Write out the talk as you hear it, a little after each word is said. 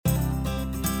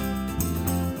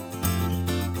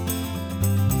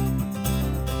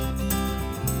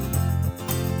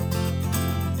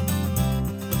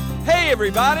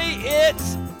everybody,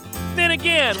 it's Then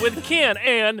Again with Ken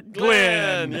and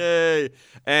Glenn. Yay.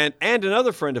 And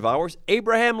another friend of ours,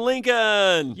 Abraham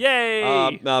Lincoln.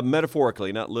 Yay.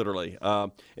 Metaphorically, not literally.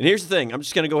 And here's the thing. I'm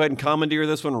just going to go ahead and commandeer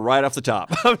this one right off the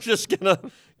top. I'm just going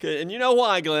to, and you know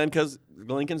why, Glenn? Because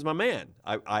Lincoln's my man.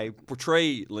 I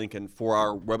portray Lincoln for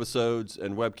our webisodes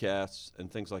and webcasts and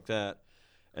things like that.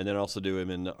 And then also do him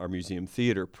in our museum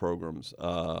theater programs.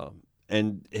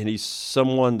 And he's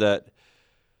someone that,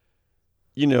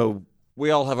 you know, we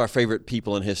all have our favorite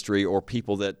people in history or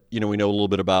people that, you know, we know a little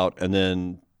bit about, and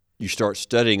then you start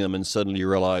studying them and suddenly you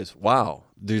realize, wow,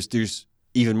 there's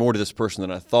even more to this person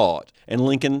than I thought. And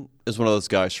Lincoln is one of those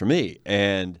guys for me.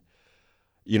 And,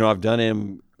 you know, I've done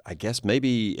him, I guess,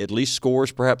 maybe at least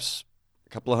scores, perhaps a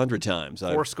couple of hundred times.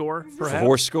 Fourscore, perhaps?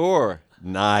 Fourscore.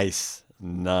 Nice.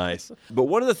 But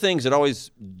one of the things that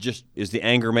always just is the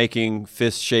anger-making,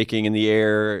 fist shaking in the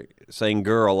air, saying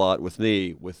girl a lot with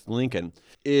me, with Lincoln,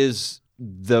 is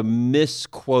the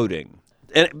misquoting.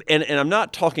 And I'm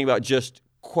not talking about just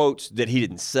quotes that he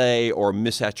didn't say or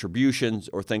misattributions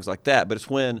or things like that, but it's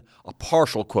when a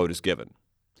partial quote is given.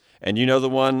 And you know the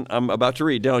one I'm about to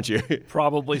read, don't you?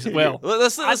 Probably. Well,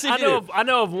 let's see if you do. I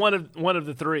know of one of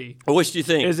the three. Which do you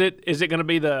think? Is it going to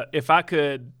be the if I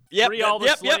could free all the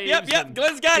slaves? Yep.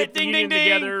 Glenn's got it. Ding, ding, ding.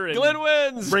 Together and Glenn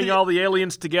wins. Bring all the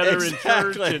aliens together in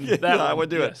church. And that I would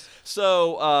do it.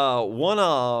 So one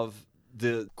of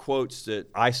the quotes that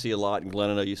I see a lot, and Glenn,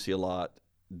 I know you see a lot,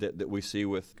 that we see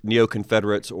with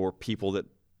neo-Confederates or people that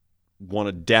want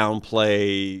to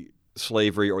downplay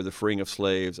slavery or the freeing of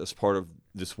slaves as part of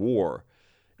this war,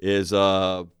 is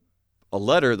a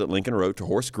letter that Lincoln wrote to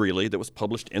Horace Greeley that was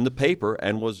published in the paper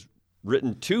and was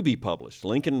written to be published.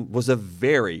 Lincoln was a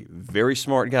very, very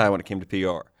smart guy when it came to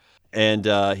PR. And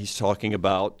he's talking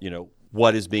about, you know,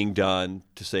 what is being done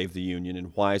to save the Union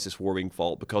and why is this war being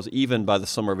fought? Because even by the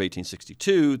summer of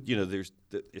 1862, you know,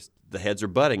 the heads are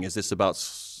butting. Is this about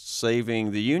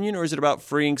saving the Union or is it about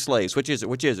freeing slaves? Which is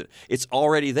it? It's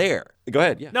already there. Go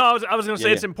ahead. Yeah. No, I was going to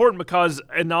say it's important because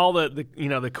in all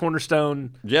the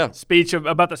cornerstone speech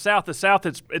about the South,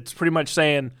 it's pretty much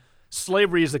saying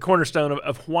slavery is the cornerstone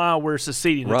of why we're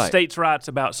seceding. Right. States' rights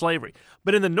about slavery.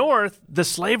 But in the North, the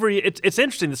slavery, it's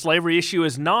interesting. The slavery issue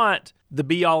is not the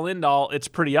be-all, end-all. It's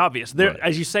pretty obvious.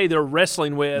 As you say, they're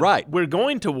wrestling with, we're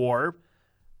going to war,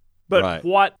 but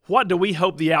what do we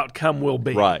hope the outcome will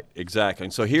be? Right, exactly.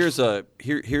 And so here's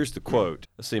the quote.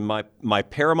 Let's see, my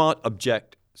paramount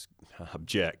object.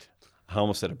 I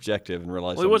almost said objective and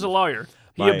realized. Well, he was a lawyer.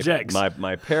 He objects.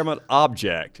 My paramount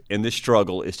object in this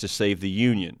struggle is to save the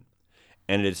Union.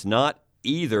 And it is not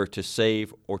either to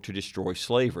save or to destroy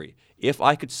slavery. If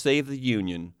I could save the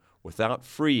Union without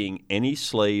freeing any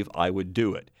slave, I would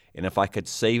do it. And if I could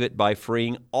save it by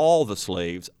freeing all the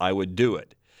slaves, I would do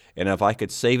it. And if I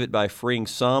could save it by freeing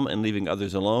some and leaving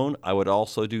others alone, I would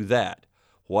also do that.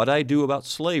 What I do about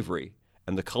slavery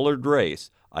and the colored race,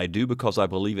 I do because I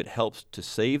believe it helps to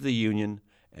save the Union,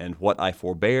 and what I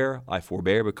forbear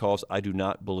because I do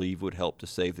not believe would help to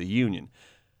save the Union.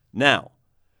 Now,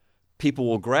 people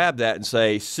will grab that and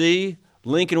say, see,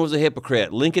 Lincoln was a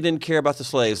hypocrite. Lincoln didn't care about the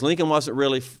slaves. Lincoln wasn't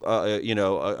really,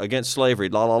 against slavery,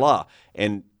 la, la, la.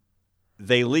 And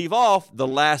they leave off the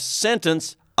last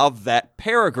sentence of that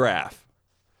paragraph,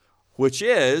 which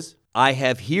is, I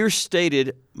have here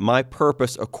stated my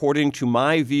purpose according to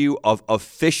my view of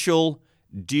official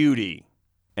duty,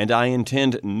 and I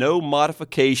intend no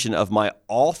modification of my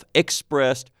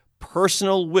oft-expressed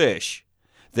personal wish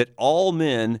that all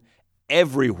men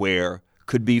everywhere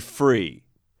could be free.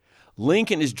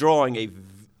 Lincoln is drawing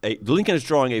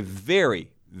a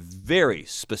very, very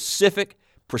specific,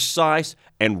 precise,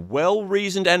 and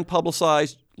well-reasoned and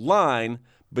publicized line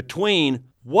between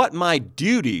what my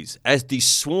duties as the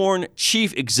sworn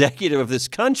chief executive of this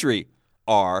country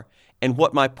are and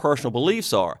what my personal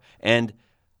beliefs are. And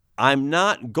I'm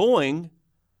not going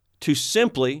to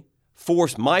simply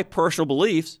force my personal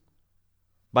beliefs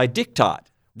by diktat.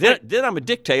 Then I'm a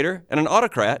dictator and an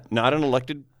autocrat, not an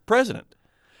elected president.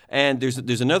 And there's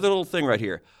another little thing right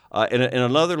here. In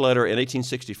another letter in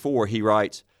 1864, he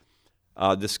writes,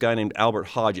 this guy named Albert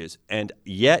Hodges, and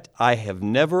yet I have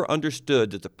never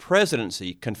understood that the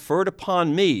presidency conferred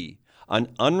upon me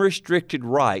an unrestricted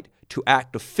right to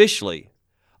act officially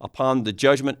upon the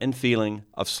judgment and feeling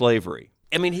of slavery.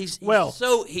 I mean, he's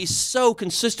so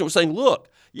consistent with saying, look,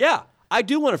 yeah, I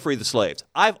do want to free the slaves.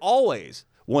 I've always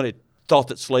thought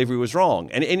that slavery was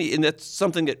wrong. And that's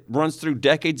something that runs through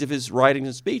decades of his writings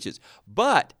and speeches.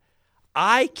 But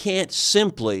I can't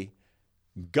simply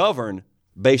govern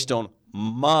based on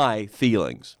my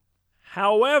feelings.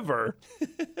 However,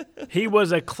 he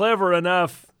was a clever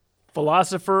enough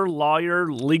philosopher,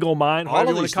 lawyer, legal mind,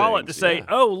 whatever you want to call it, to say,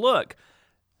 oh, look,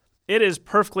 it is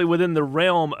perfectly within the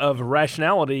realm of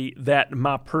rationality that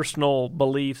my personal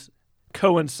beliefs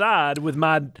coincide with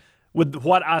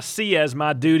what I see as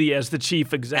my duty as the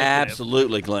chief executive.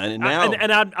 Absolutely, Glenn. And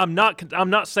now, I'm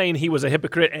not saying he was a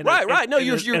hypocrite and right. No,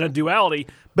 you're a duality,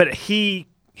 but he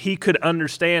could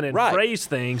understand and phrase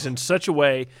things in such a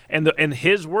way, and in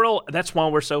his world, that's why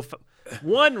we're so.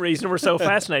 One reason we're so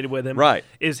fascinated with him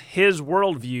is his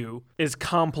worldview is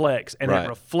complex, and it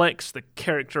reflects the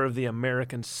character of the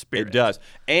American spirit. It does.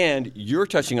 And you're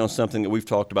touching on something that we've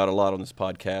talked about a lot on this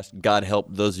podcast. God help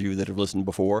those of you that have listened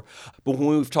before. But when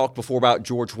we've talked before about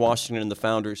George Washington and the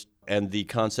founders and the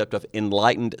concept of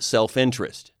enlightened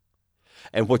self-interest.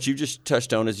 And what you just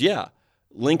touched on is,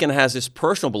 Lincoln has this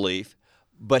personal belief,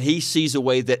 but he sees a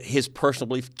way that his personal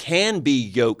belief can be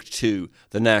yoked to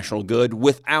the national good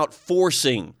without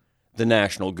forcing the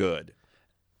national good.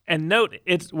 And note,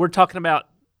 we're talking about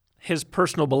his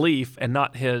personal belief and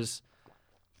not his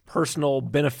personal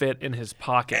benefit in his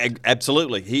pocket.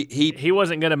 Absolutely. He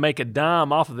wasn't going to make a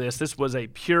dime off of this. This was a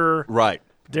pure,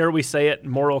 dare we say it,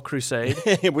 moral crusade.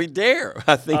 We dare.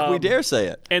 I think we dare say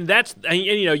it. And that's,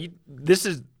 this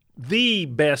is the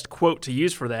best quote to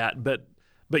use for that, but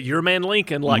your man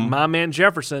Lincoln, like my man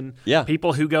Jefferson,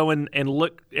 people who go and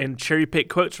look and cherry pick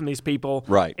quotes from these people,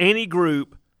 any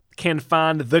group can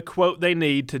find the quote they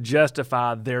need to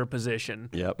justify their position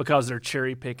because they're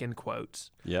cherry picking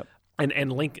quotes.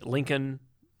 And Lincoln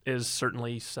is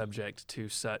certainly subject to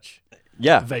such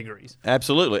vagaries.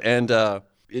 Absolutely. And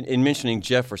in mentioning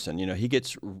Jefferson, he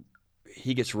gets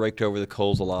raked over the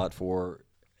coals a lot for.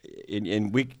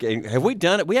 And have we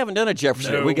done it? We haven't done a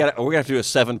Jefferson. No. We're gonna have to do a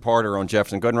 7-parter on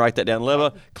Jefferson. Go ahead and write that down.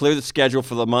 Leva, clear the schedule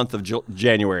for the month of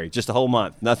January. Just a whole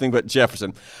month, nothing but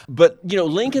Jefferson. But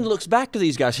Lincoln looks back to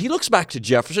these guys. He looks back to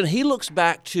Jefferson. He looks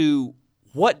back to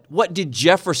what did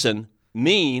Jefferson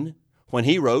mean when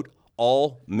he wrote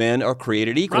 "All men are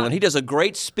created equal"? And he does a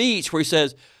great speech where he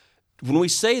says, when we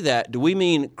say that, do we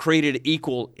mean created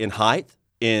equal in height,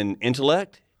 in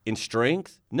intellect, in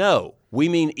strength? No. We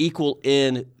mean equal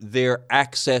in their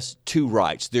access to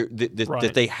rights,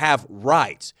 that they have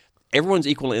rights. Everyone's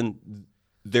equal in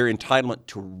their entitlement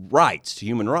to rights, to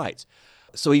human rights.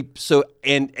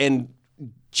 And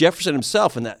Jefferson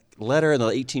himself in that letter in the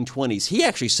 1820s, he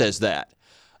actually says that,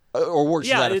 or words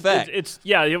to that effect.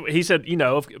 He said,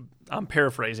 I'm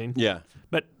paraphrasing. Yeah.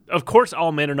 But of course,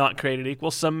 all men are not created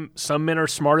equal. Some men are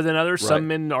smarter than others. Some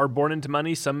men are born into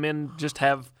money. Some men just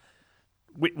have.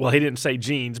 Well, he didn't say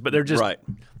genes, but they're just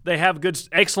they have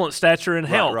excellent stature and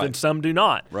health, and some do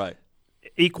not.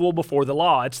 Equal before the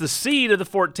law. It's the seed of the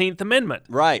 14th Amendment.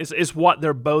 Is what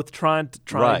they're both trying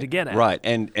to get at.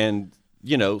 And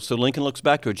so Lincoln looks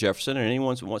back to a Jefferson, and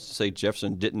anyone who wants to say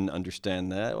Jefferson didn't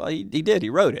understand that, well, he did. He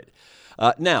wrote it.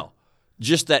 Now,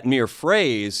 just that mere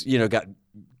phrase, got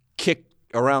kicked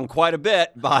around quite a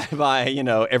bit by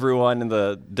everyone in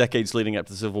the decades leading up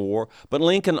to the Civil War. But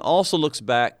Lincoln also looks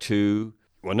back to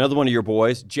another one of your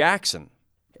boys, Jackson.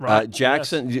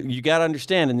 Jackson, you got to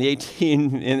understand, in the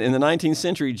 19th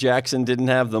century, Jackson didn't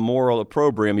have the moral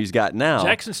opprobrium he's got now.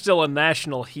 Jackson's still a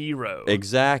national hero.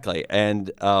 Exactly,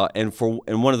 and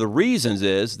one of the reasons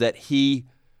is that he,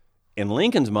 in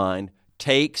Lincoln's mind,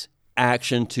 takes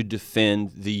action to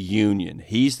defend the Union.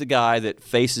 He's the guy that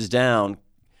faces down,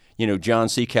 John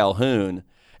C. Calhoun,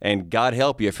 and God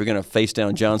help you if you're going to face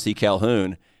down John C.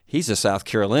 Calhoun. He's a South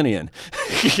Carolinian,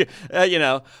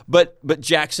 But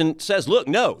Jackson says, "Look,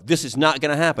 no, this is not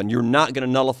going to happen. You're not going to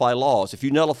nullify laws. If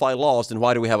you nullify laws, then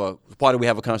why do we have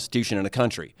a constitution and a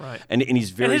country?" And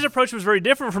he's and his approach was very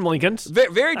different from Lincoln's.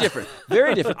 Very different,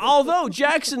 very different. Although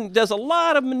Jackson does a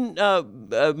lot of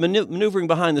maneuvering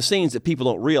behind the scenes that people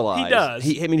don't realize.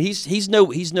 He He's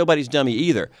does. he's nobody's dummy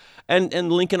either.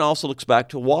 And Lincoln also looks back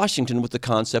to Washington with the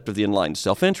concept of the enlightened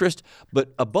self-interest.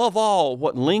 But above all,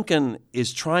 what Lincoln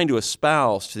is trying to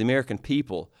espouse to the American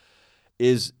people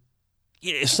is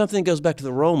something that goes back to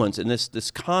the Romans and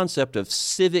this concept of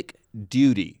civic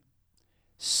duty.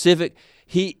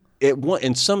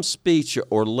 In some speech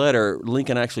or letter,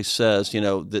 Lincoln actually says,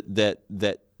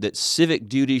 that civic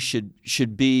duty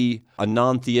should be a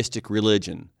non-theistic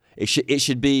religion. It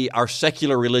should be our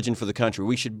secular religion for the country.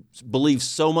 We should believe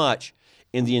so much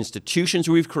in the institutions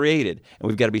we've created, and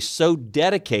we've got to be so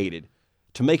dedicated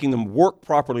to making them work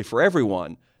properly for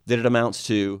everyone that it amounts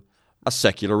to a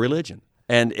secular religion.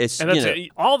 And it's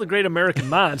all the great American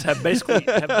minds have basically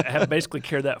have basically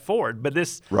carried that forward. But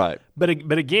this But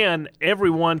again,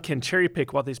 everyone can cherry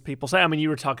pick what these people say. I mean, you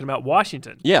were talking about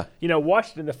Washington. Yeah.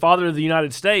 Washington, the father of the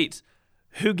United States,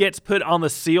 Who gets put on the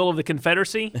seal of the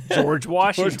Confederacy? George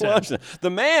Washington. George Washington. The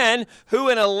man who,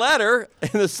 in a letter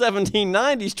in the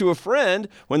 1790s to a friend,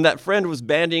 when that friend was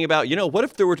bandying about, what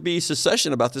if there were to be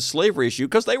secession about this slavery issue?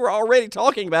 Because they were already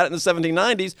talking about it in the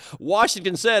 1790s.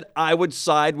 Washington said, I would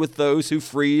side with those who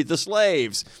free the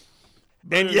slaves.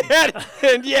 And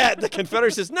yet, the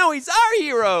Confederacy says, no, he's our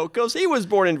hero because he was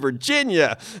born in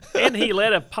Virginia. And he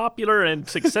led a popular and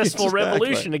successful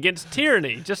revolution against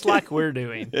tyranny, just like we're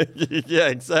doing. Yeah,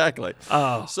 exactly.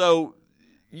 Oh. So,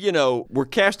 we're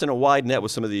casting a wide net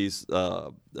with some of these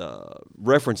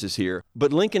references here.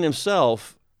 But Lincoln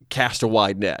himself cast a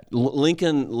wide net.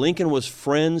 Lincoln was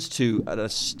friends to an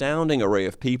astounding array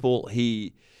of people.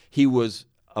 He was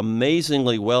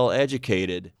amazingly well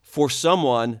educated for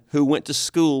someone who went to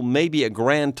school maybe a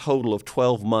grand total of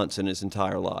 12 months in his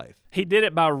entire life. He did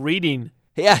it by reading.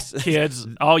 Yes. Kids,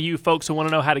 all you folks who want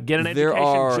to know how to get an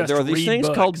education, there are these things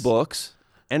called books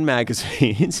and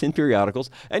magazines and periodicals.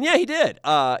 And yeah, he did.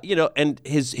 And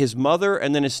his mother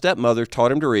and then his stepmother taught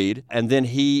him to read. And then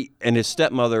he and his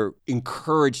stepmother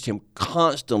encouraged him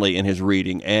constantly in his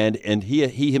reading. And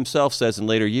he himself says in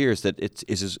later years that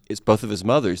it's both of his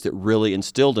mothers that really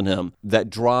instilled in him that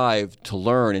drive to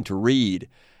learn and to read.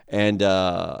 And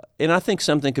I think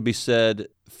something could be said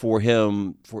for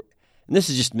him and this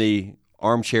is just me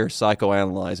armchair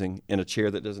psychoanalyzing in a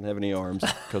chair that doesn't have any arms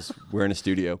because we're in a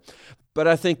studio. But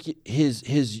I think his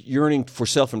yearning for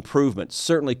self-improvement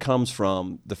certainly comes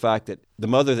from the fact that the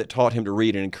mother that taught him to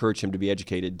read and encouraged him to be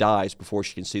educated dies before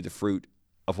she can see the fruit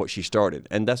of what she started.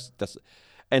 And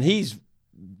he's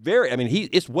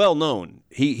it's well known.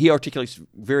 He articulates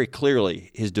very clearly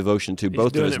his devotion to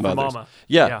both of his mothers. Mama.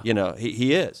 Yeah,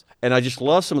 he is. And I just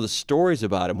love some of the stories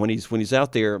about him when he's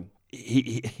out there.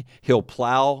 He'll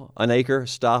plow an acre,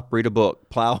 stop, read a book.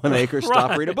 Plow an acre,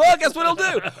 stop, read a book. That's what he'll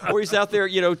do. Or he's out there,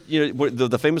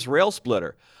 the famous rail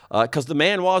splitter, because the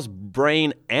man was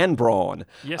brain and brawn.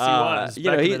 Yes, he was.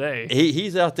 Back in the day.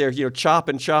 He's out there,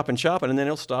 chopping, and then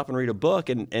he'll stop and read a book.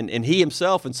 And he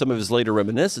himself, in some of his later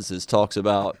reminiscences, talks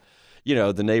about,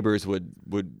 the neighbors would.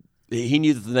 He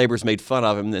knew that the neighbors made fun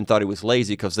of him and thought he was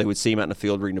lazy because they would see him out in the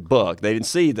field reading a book. They didn't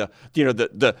see the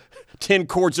 10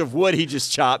 cords of wood he just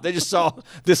chopped. They just saw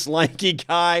this lanky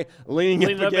guy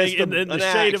leaning up against in the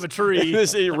shade of a tree,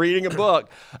 reading a book.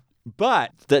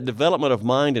 But that development of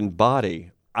mind and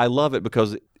body, I love it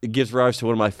because it gives rise to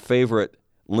one of my favorite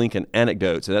Lincoln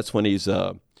anecdotes, and that's when he's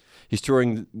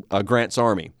touring Grant's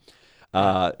army.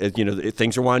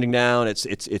 Things are winding down.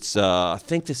 It's I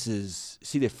think this is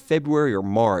either February or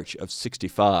March of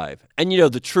 '65, and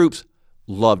the troops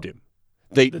loved him.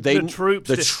 The troops.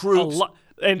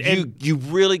 You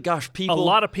really, people. A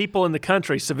lot of people in the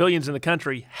country, civilians in the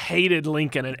country, hated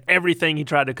Lincoln and everything he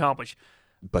tried to accomplish.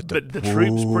 But the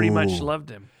troops pretty much loved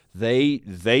him.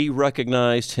 They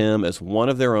recognized him as one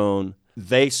of their own.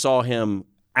 They saw him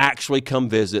actually come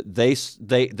visit. They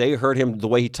heard him the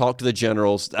way he talked to the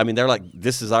generals. I mean, they're like,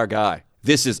 this is our guy.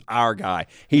 This is our guy.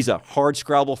 He's a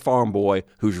hard-scrabble farm boy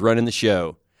who's running the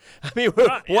show. I mean,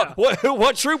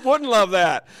 what troop wouldn't love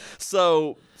that?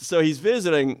 So he's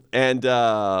visiting, and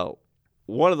some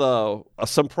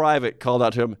private called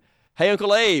out to him, "Hey,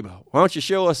 Uncle Abe, why don't you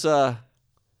show us how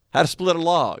to split a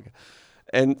log?"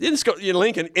 And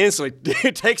Lincoln instantly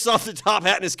takes off the top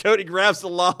hat and his coat. He grabs the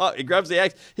log. He grabs the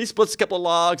axe. He splits a couple of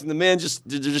logs, and the men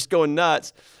they're just going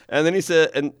nuts. And then he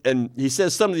said, and he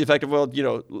says something to the effect of, "Well,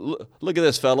 look at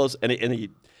this, fellas." And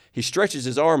he stretches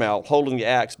his arm out, holding the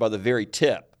axe by the very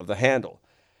tip of the handle.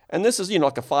 And this is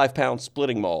like a 5-pound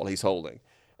splitting maul he's holding,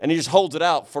 and he just holds it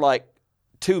out for like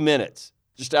 2 minutes,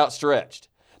 just outstretched.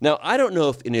 Now, I don't know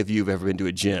if any of you have ever been to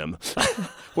a gym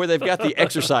where they've got the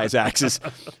exercise axes.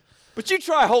 But you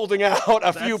try holding out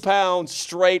a few pounds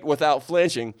straight without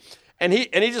flinching, and he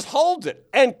just holds it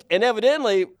and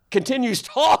evidently continues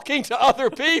talking to other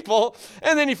people,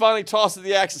 and then he finally tosses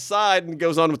the axe aside and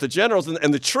goes on with the generals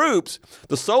and the troops,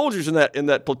 the soldiers in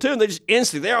that platoon. They just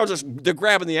instantly they're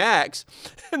grabbing the axe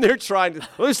and they're trying to,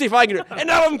 let me see if I can do it, and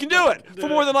none of them can do it for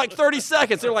more than like 30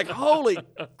 seconds. They're like, holy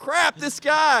crap, this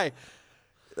guy.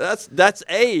 That's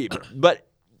Abe,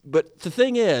 But the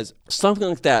thing is, something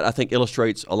like that, I think,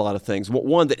 illustrates a lot of things.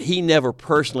 One, that he never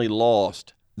personally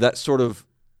lost that sort of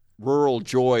rural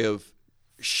joy of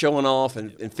showing off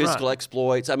and physical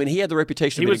exploits. I mean, he had the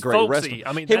reputation of being a great wrestler.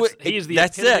 I mean, he's the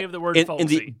epitome of the word folksy. In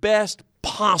the best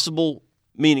possible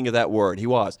meaning of that word, he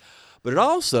was. But it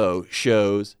also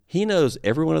shows he knows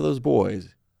every one of those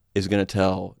boys is going to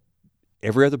tell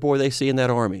every other boy they see in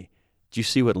that army, "Did you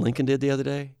see what Lincoln did the other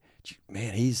day?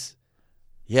 Man,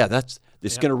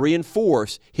 that's going to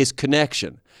reinforce his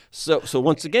connection. So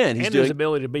once again, he's his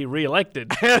ability to be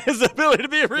reelected. And his ability to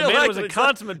be reelected. The man was a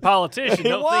consummate politician.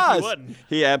 Don't think he wasn't.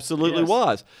 He absolutely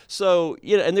was. So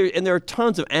and there are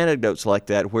tons of anecdotes like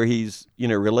that where he's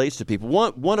relates to people.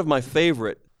 One of my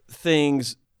favorite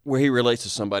things where he relates to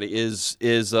somebody is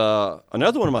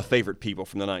another one of my favorite people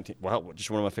from the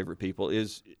just one of my favorite people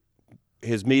is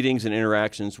his meetings and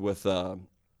interactions with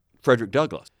Frederick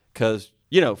Douglass, because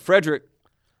Frederick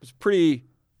was a pretty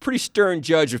stern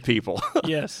judge of people.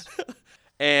 Yes.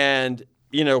 And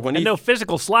no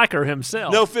physical slacker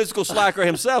himself. No physical slacker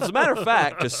himself. As a matter of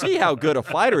fact, to see how good a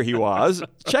fighter he was,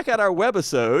 check out our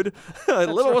webisode.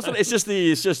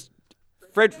 It's just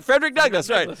Frederick Douglass,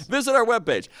 right? Visit our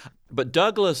webpage. But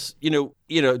Douglass,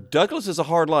 Douglass is a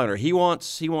hardliner. He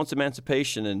wants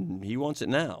emancipation, and he wants it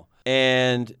now.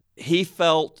 And he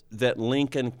felt that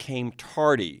Lincoln came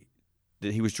tardy,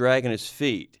 that he was dragging his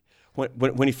feet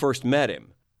when he first met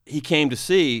him. He came to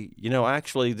see,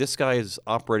 actually, this guy is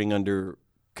operating under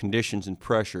conditions and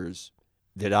pressures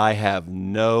that I have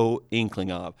no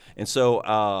inkling of. And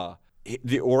so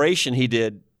the oration he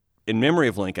did in memory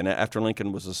of Lincoln after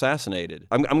Lincoln was assassinated.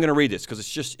 I'm going to read this because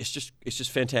it's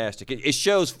just fantastic. It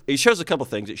shows a couple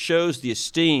things. It shows the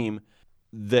esteem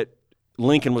that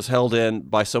Lincoln was held in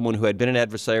by someone who had been an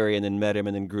adversary and then met him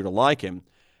and then grew to like him,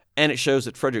 and it shows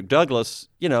that Frederick Douglass,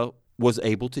 was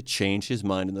able to change his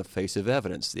mind in the face of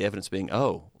evidence. The evidence being,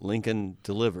 Lincoln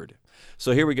delivered.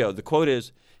 So here we go. The quote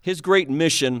is, "His great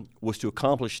mission was to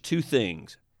accomplish two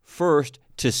things. First,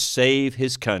 to save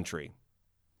his country."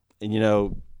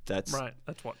 And that's right.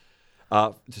 That's what.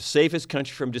 To save his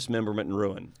country from dismemberment and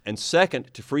ruin. And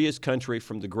second, to free his country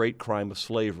from the great crime of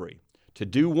slavery. To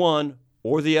do one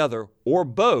or the other or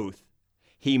both,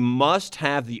 he must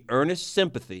have the earnest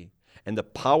sympathy and the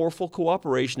powerful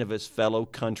cooperation of his fellow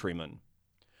countrymen.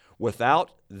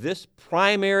 Without this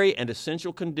primary and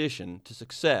essential condition to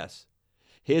success,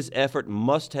 his effort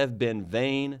must have been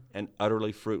vain and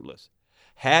utterly fruitless.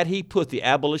 Had he put the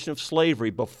abolition of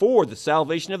slavery before the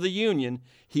salvation of the Union,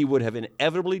 he would have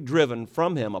inevitably driven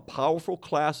from him a powerful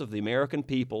class of the American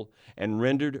people and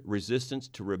rendered resistance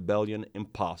to rebellion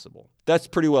impossible. That's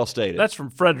pretty well stated. That's from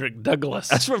Frederick Douglass.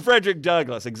 That's from Frederick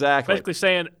Douglass, exactly. Basically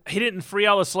saying he didn't free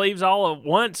all the slaves all at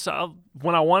once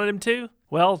when I wanted him to.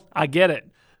 Well, I get it.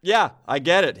 Yeah, I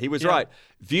get it. He was right.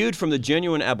 Viewed from the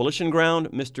genuine abolition ground,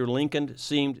 Mr. Lincoln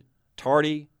seemed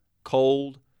tardy,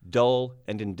 cold, dull,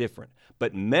 and indifferent.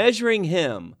 But measuring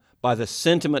him by the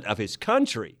sentiment of his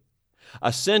country,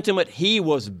 a sentiment he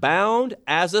was bound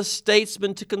as a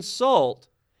statesman to consult,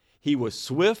 he was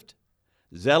swift,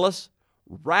 zealous,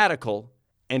 radical,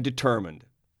 and determined.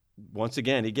 Once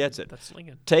again, he gets it. That's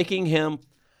Lincoln. Taking him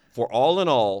for all in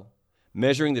all,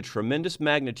 measuring the tremendous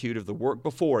magnitude of the work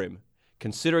before him,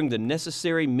 considering the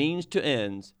necessary means to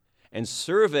ends, and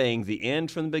surveying the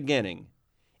end from the beginning,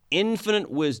 infinite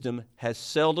wisdom has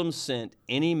seldom sent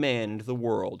any man into the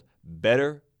world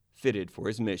better fitted for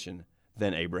his mission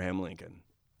than Abraham Lincoln.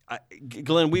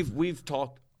 Glenn, we've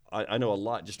talked, I know a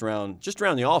lot just around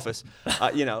the office,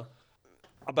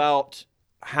 about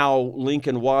how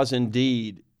Lincoln was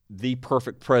indeed the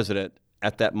perfect president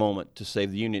at that moment to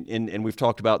save the Union. And we've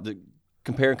talked about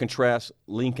compare and contrast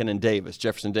Lincoln and Davis,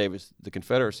 Jefferson Davis, the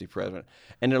Confederacy president.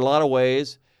 And in a lot of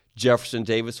ways, Jefferson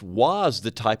Davis was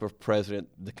the type of president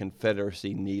the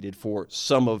Confederacy needed for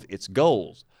some of its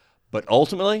goals. But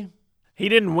ultimately, he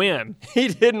didn't win. He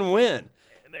didn't win.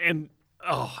 And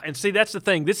see, that's the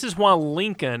thing. This is why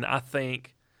Lincoln, I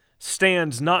think,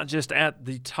 stands not just at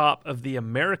the top of the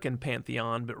American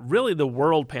pantheon, but really the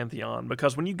world pantheon.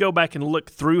 Because when you go back and look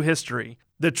through history,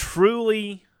 the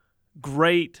truly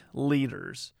great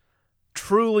leaders,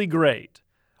 truly great,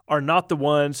 are not the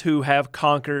ones who have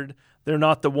conquered. They're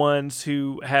not the ones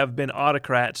who have been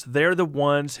autocrats. They're the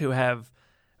ones who have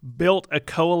built a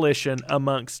coalition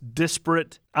amongst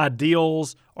disparate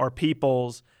ideals or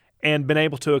peoples and been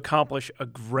able to accomplish a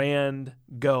grand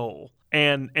goal.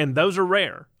 And those are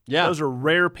rare. Yeah. Those are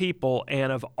rare people.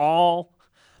 And of all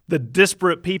the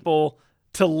disparate people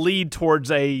to lead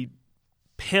towards a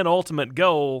penultimate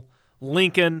goal,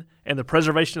 Lincoln and the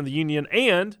preservation of the Union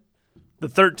and the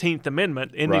 13th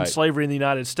Amendment, ending slavery in the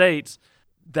United States,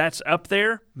 that's up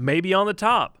there, maybe on the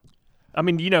top. I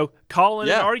mean, call in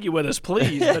and argue with us,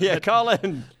 please. Call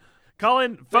in. Call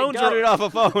in. Phones got it off a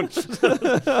phone.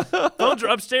 Phones are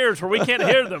upstairs where we can't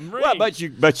hear them ring. Well,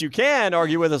 but you can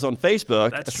argue with us on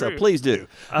Facebook. That's so true. Please do.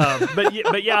 But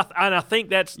and I think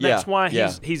that's why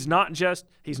he's not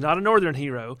a Northern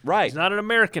hero. Right. He's not an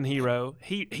American hero.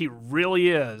 He really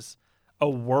is a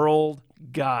world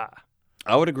guy.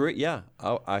 I would agree. Yeah,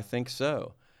 I think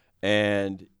so.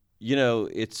 And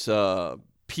it's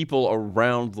people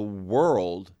around the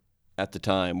world at the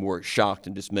time were shocked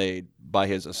and dismayed by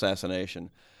his assassination.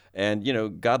 And,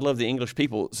 God love the English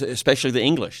people, especially the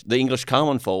English. The English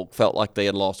common folk felt like they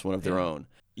had lost one of their own,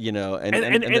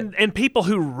 And people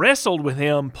who wrestled with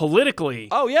him politically.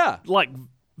 Oh, yeah. Like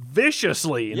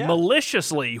viciously and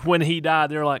maliciously when he died.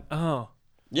 They're like, oh.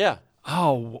 Yeah.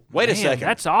 Oh, wait a second.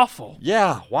 That's awful.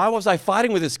 Yeah. Why was I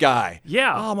fighting with this guy?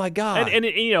 Yeah. Oh, my God. And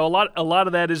a lot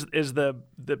of that is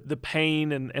the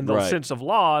pain and the sense of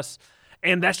loss.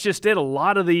 And that's just it. A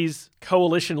lot of these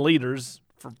coalition leaders,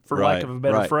 for lack of a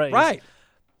better phrase. Right.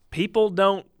 People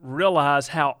don't realize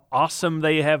how awesome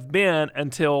they have been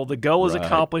until the goal is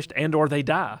accomplished and or they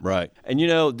die. Right. And,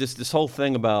 this whole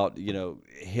thing about,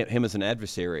 him as an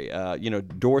adversary,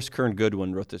 Doris Kearns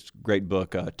Goodwin wrote this great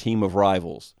book, Team of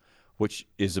Rivals, which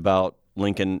is about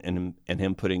Lincoln and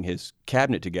him putting his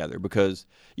cabinet together because,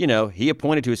 he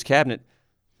appointed to his cabinet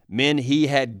men he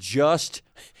had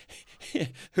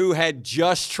who had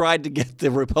just tried to get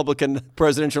the Republican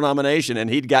presidential nomination,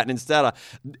 and he'd gotten instead of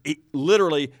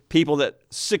literally people that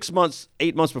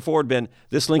 8 months before had been,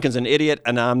 this Lincoln's an idiot,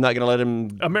 and I'm not going to let him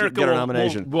get a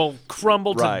nomination. Will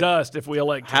crumble to dust if we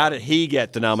elect him. How did he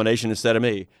get the nomination instead of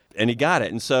me? And he got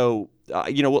it. And so,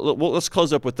 let's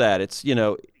close up with that. It's,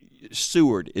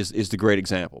 Seward is the great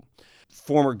example.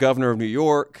 Former governor of New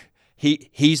York,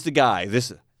 he's the guy.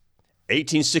 This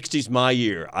 1860's my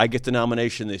year. I get the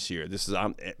nomination this year. This is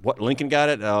what Lincoln got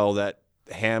it. Oh, that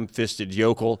ham-fisted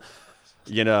yokel,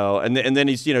 and then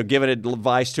he's giving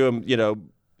advice to him,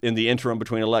 in the interim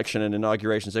between election and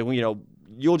inauguration, saying, well,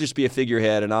 you'll just be a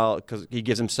figurehead, and because he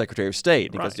gives him Secretary of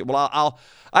State. Because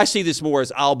I see this more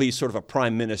as I'll be sort of a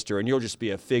prime minister, and you'll just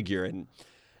be a figure, and.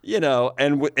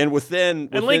 And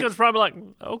Lincoln's probably like,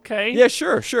 okay. Yeah,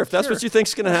 sure. If that's what you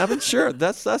think's going to happen, sure,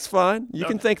 that's fine. You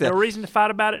can think that. No reason to fight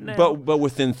about it now. But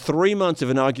within 3 months of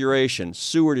inauguration,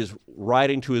 Seward is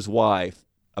writing to his wife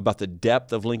about the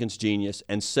depth of Lincoln's genius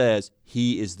and says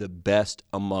he is the best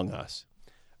among us.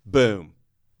 Boom.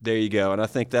 There you go. And I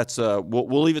think that's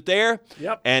we'll leave it there.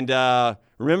 Yep. And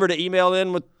remember to email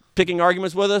in with picking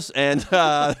arguments with us, and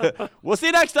we'll see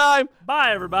you next time.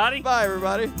 Bye, everybody. Bye,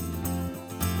 everybody.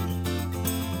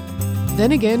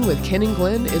 Then Again with Ken and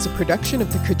Glenn is a production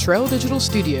of the Cottrell Digital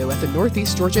Studio at the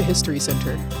Northeast Georgia History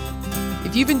Center.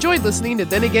 If you've enjoyed listening to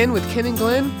Then Again with Ken and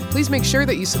Glenn, please make sure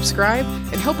that you subscribe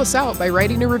and help us out by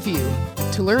writing a review.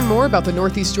 To learn more about the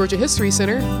Northeast Georgia History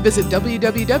Center, visit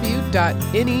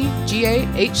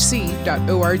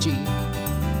www.negahc.org.